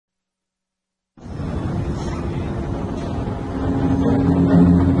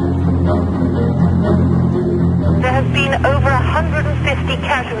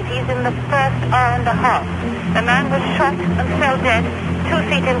within the first hour and a half. A man was shot and fell dead 2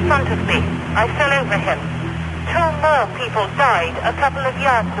 feet in front of me. I fell over him. 2 more people died a couple of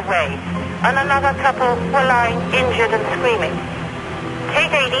yards away, and another couple were lying injured and screaming.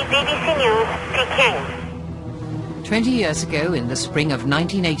 Kate Adie, BBC News, Peking. 20 years ago, in the spring of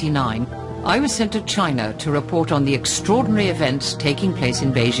 1989, I was sent to China to report on the extraordinary events taking place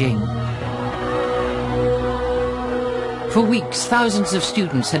in Beijing. For weeks, thousands of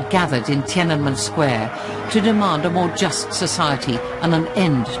students had gathered in Tiananmen Square to demand a more just society and an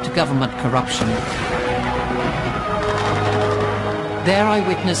end to government corruption. There I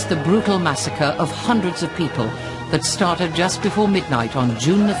witnessed the brutal massacre of hundreds of people that started just before midnight on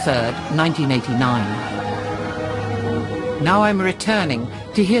June the 3rd, 1989. Now I'm returning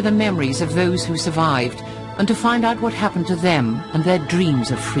to hear the memories of those who survived and to find out what happened to them and their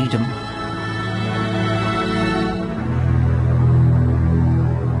dreams of freedom.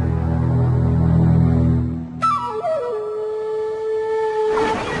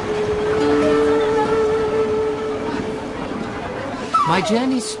 My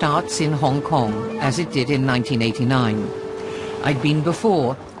journey starts in Hong Kong, as it did in 1989. I'd been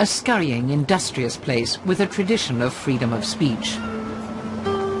before a scurrying, industrious place with a tradition of freedom of speech.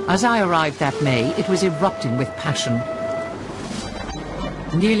 As I arrived that May, it was erupting with passion.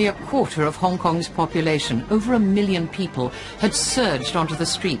 Nearly a quarter of Hong Kong's population, over 1 million people, had surged onto the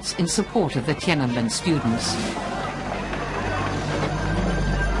streets in support of the Tiananmen students.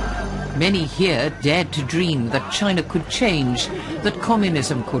 Many here dared to dream that China could change, that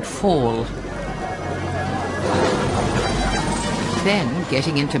communism could fall. Then,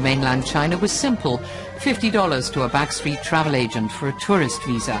 getting into mainland China was simple. $50 to a backstreet travel agent for a tourist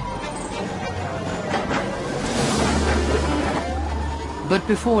visa. But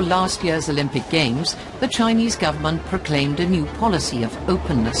before last year's Olympic Games, the Chinese government proclaimed a new policy of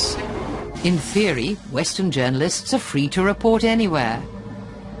openness. In theory, Western journalists are free to report anywhere.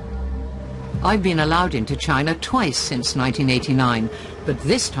 I've been allowed into China twice since 1989, but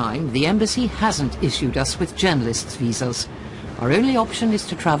this time the embassy hasn't issued us with journalists' visas. Our only option is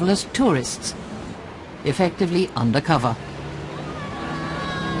to travel as tourists, effectively undercover.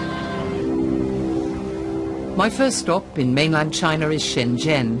 My first stop in mainland China is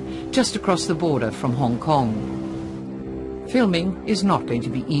Shenzhen, just across the border from Hong Kong. Filming is not going to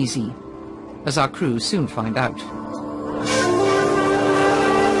be easy, as our crew soon find out.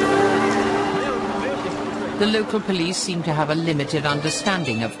 The local police seem to have a limited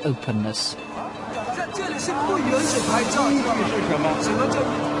understanding of openness.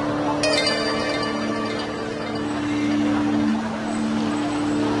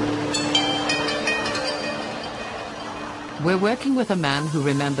 We're working with a man who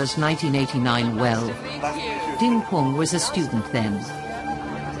remembers 1989 well. Ding Peng was a student then.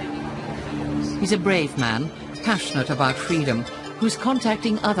 He's a brave man, passionate about freedom, who's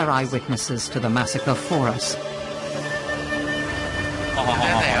contacting other eyewitnesses to the massacre for us.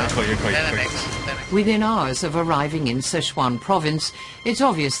 Within hours of arriving in Sichuan province, it's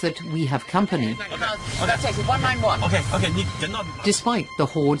obvious that we have company. Despite the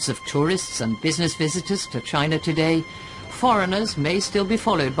hordes of tourists and business visitors to China today, foreigners may still be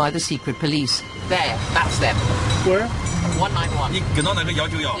followed by the secret police. There, that's them. Where? 191.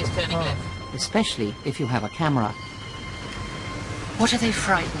 It's turning left. Especially if you have a camera. What are they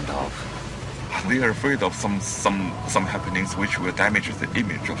frightened of? They are afraid of some happenings which will damage the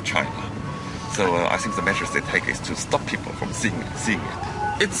image of China. So I think the measures they take is to stop people from seeing it.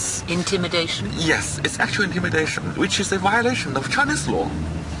 It's intimidation? Yes, it's actual intimidation, which is a violation of Chinese law,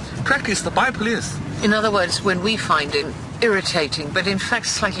 practiced by police. In other words, when we find it irritating, but in fact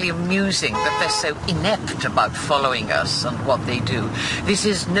slightly amusing that they're so inept about following us and what they do, this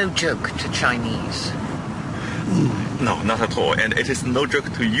is no joke to Chinese. No, not at all. And it is no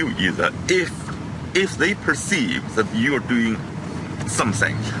joke to you either. If they perceive that you are doing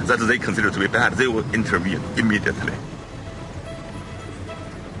something that they consider to be bad, they will intervene immediately.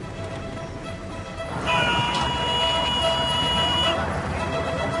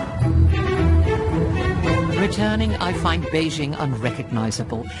 Returning, I find Beijing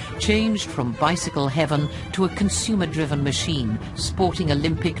unrecognizable, changed from bicycle heaven to a consumer-driven machine, sporting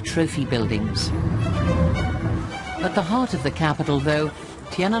Olympic trophy buildings. At the heart of the capital, though,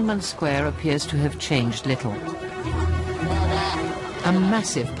 Tiananmen Square appears to have changed little. A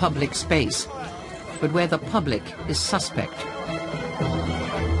massive public space, but where the public is suspect.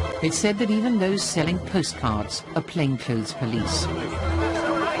 It's said that even those selling postcards are plainclothes police.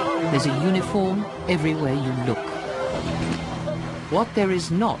 There's a uniform everywhere you look. What there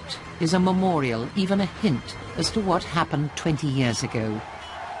is not is a memorial, even a hint, as to what happened 20 years ago.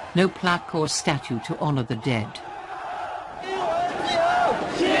 No plaque or statue to honor the dead.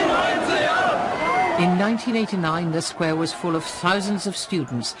 In 1989, the square was full of thousands of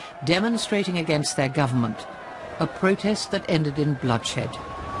students demonstrating against their government, a protest that ended in bloodshed.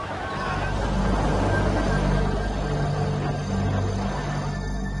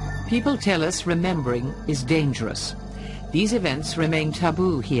 People tell us remembering is dangerous. These events remain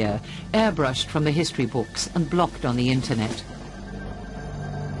taboo here, airbrushed from the history books and blocked on the internet.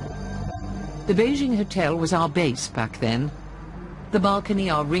 The Beijing Hotel was our base back then. The balcony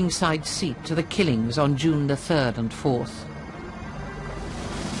our ringside seat to the killings on June the 3rd and 4th.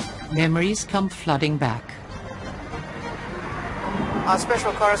 Memories come flooding back. Our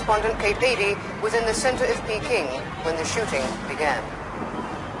special correspondent, Kate Adie, was in the center of Peking when the shooting began.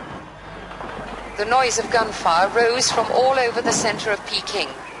 The noise of gunfire rose from all over the center of Peking.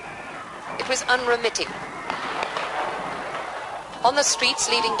 It was unremitting. On the streets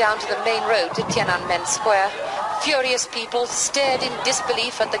leading down to the main road to Tiananmen Square, furious people stared in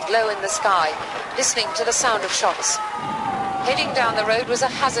disbelief at the glow in the sky, listening to the sound of shots. Heading down the road was a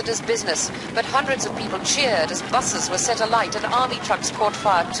hazardous business, but hundreds of people cheered as buses were set alight and army trucks caught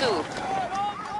fire too.